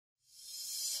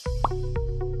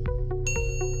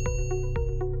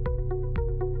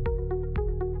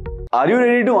Are you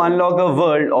ready to unlock a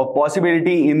world of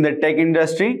possibility in the tech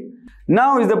industry?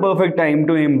 Now is the perfect time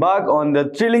to embark on the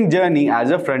thrilling journey as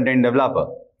a front-end developer.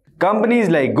 Companies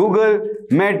like Google,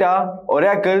 Meta,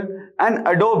 Oracle, and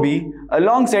Adobe,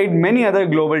 alongside many other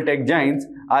global tech giants,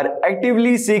 are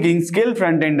actively seeking skilled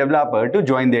front-end developers to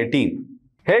join their team.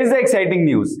 Here's the exciting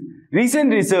news.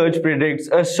 Recent research predicts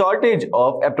a shortage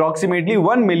of approximately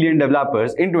 1 million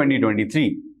developers in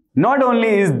 2023. Not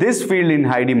only is this field in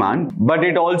high demand, but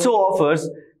it also offers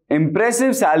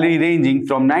impressive salary ranging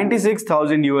from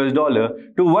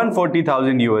 $96,000 to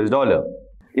 $140,000.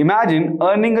 Imagine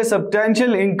earning a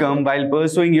substantial income while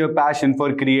pursuing your passion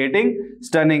for creating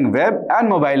stunning web and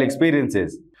mobile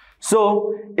experiences.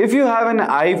 So, if you have an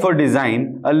eye for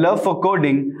design, a love for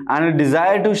coding, and a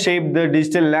desire to shape the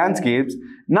digital landscapes,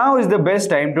 now is the best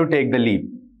time to take the leap.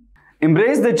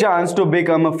 Embrace the chance to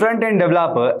become a front-end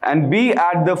developer and be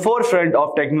at the forefront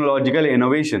of technological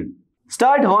innovation.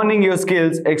 Start honing your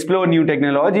skills, explore new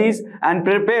technologies, and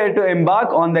prepare to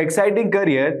embark on the exciting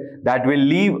career that will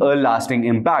leave a lasting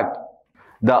impact.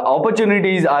 The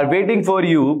opportunities are waiting for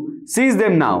you. Seize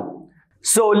them now.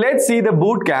 So let's see the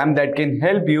bootcamp that can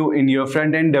help you in your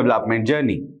front-end development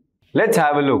journey. Let's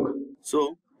have a look.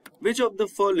 So, which of the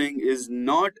following is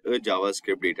not a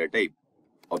JavaScript data type?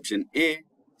 Option A,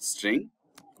 string.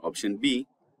 Option B,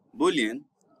 boolean.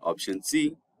 Option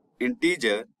C,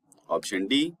 integer. Option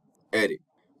D, array.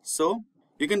 So,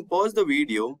 you can pause the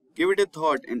video, give it a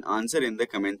thought and answer in the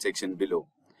comment section below.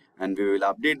 And we will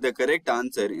update the correct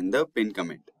answer in the pinned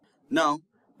comment. Now,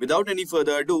 without any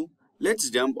further ado, let's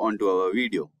jump onto our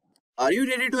video. Are you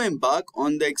ready to embark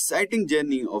on the exciting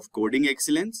journey of coding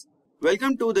excellence?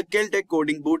 Welcome to the Caltech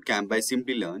Coding Bootcamp by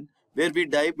Simplilearn, where we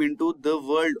dive into the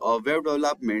world of web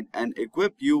development and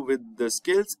equip you with the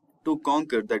skills to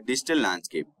conquer the digital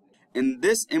landscape. In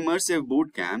this immersive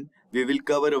bootcamp, we will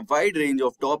cover a wide range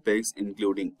of topics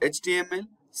including HTML,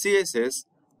 CSS,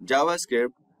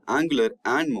 JavaScript, Angular,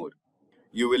 and more.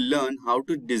 You will learn how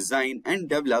to design and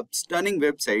develop stunning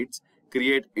websites,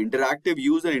 create interactive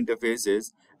user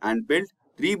interfaces, and build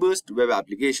robust web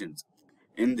applications.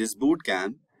 In this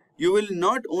bootcamp, you will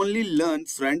not only learn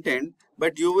front-end,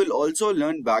 but you will also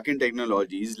learn back-end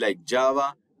technologies like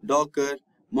Java, Docker,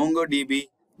 MongoDB,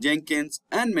 Jenkins,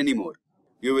 and many more.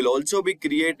 You will also be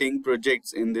creating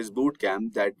projects in this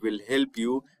bootcamp that will help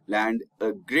you land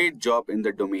a great job in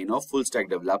the domain of full-stack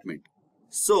development.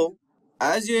 So,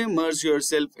 as you immerse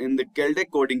yourself in the Caltech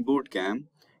Coding Bootcamp,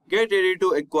 get ready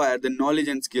to acquire the knowledge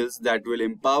and skills that will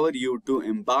empower you to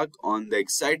embark on the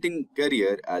exciting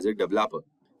career as a developer.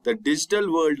 The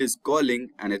digital world is calling,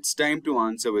 and it's time to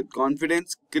answer with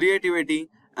confidence,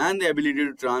 creativity, and the ability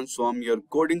to transform your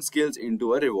coding skills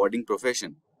into a rewarding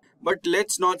profession. But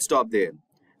let's not stop there.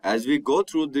 As we go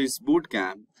through this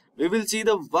bootcamp, we will see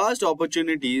the vast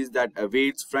opportunities that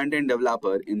awaits front-end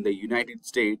developer in the United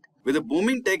States. With a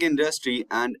booming tech industry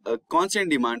and a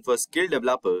constant demand for skilled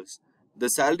developers, the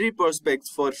salary prospects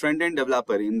for front-end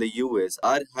developer in the US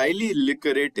are highly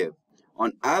lucrative.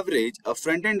 On average, a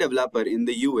front-end developer in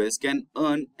the US can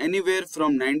earn anywhere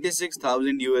from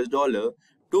 $96,000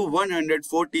 to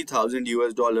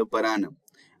 $140,000 per annum.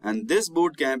 And this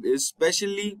bootcamp is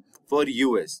specially for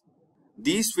US.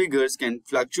 These figures can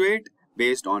fluctuate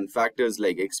based on factors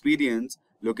like experience,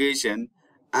 location,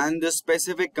 and the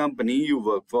specific company you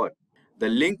work for. The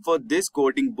link for this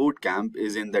coding bootcamp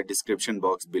is in the description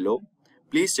box below.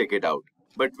 Please check it out.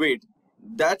 But wait,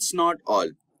 that's not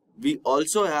all. We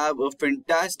also have a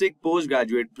fantastic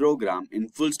postgraduate program in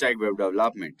full-stack web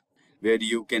development, where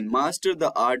you can master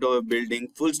the art of building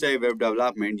full-stack web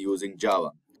development using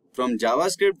Java. From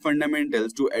JavaScript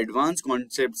fundamentals to advanced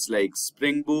concepts like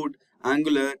Spring Boot,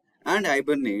 Angular, and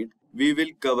Hibernate, we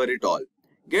will cover it all.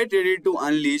 Get ready to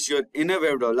unleash your inner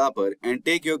web developer and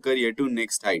take your career to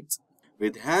next heights.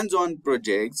 With hands-on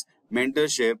projects,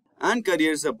 mentorship, and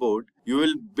career support, you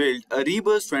will build a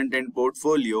robust front-end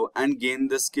portfolio and gain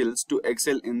the skills to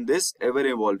excel in this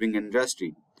ever-evolving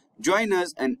industry. Join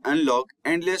us and unlock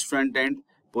endless front-end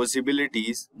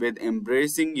possibilities with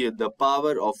embracing the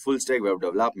power of full-stack web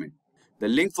development. The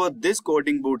link for this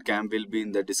coding bootcamp will be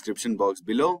in the description box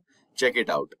below. Check it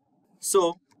out.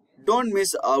 So, don't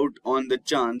miss out on the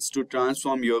chance to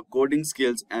transform your coding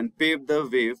skills and pave the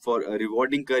way for a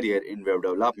rewarding career in web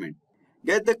development.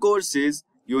 Get the courses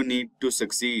you need to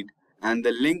succeed, and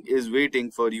the link is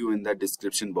waiting for you in the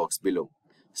description box below.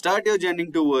 Start your journey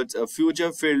towards a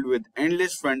future filled with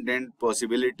endless front-end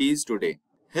possibilities today.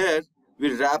 Here,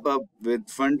 we wrap up with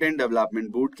Front-End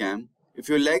Development Bootcamp. If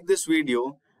you like this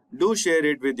video, do share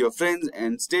it with your friends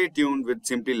and stay tuned with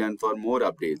Simplilearn for more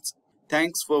updates.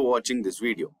 Thanks for watching this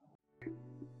video.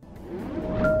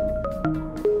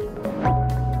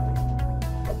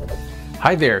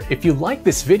 Hi there, if you like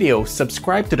this video,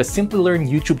 subscribe to the Simplilearn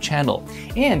YouTube channel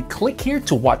and click here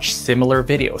to watch similar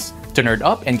videos. To nerd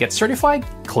up and get certified,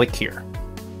 click here.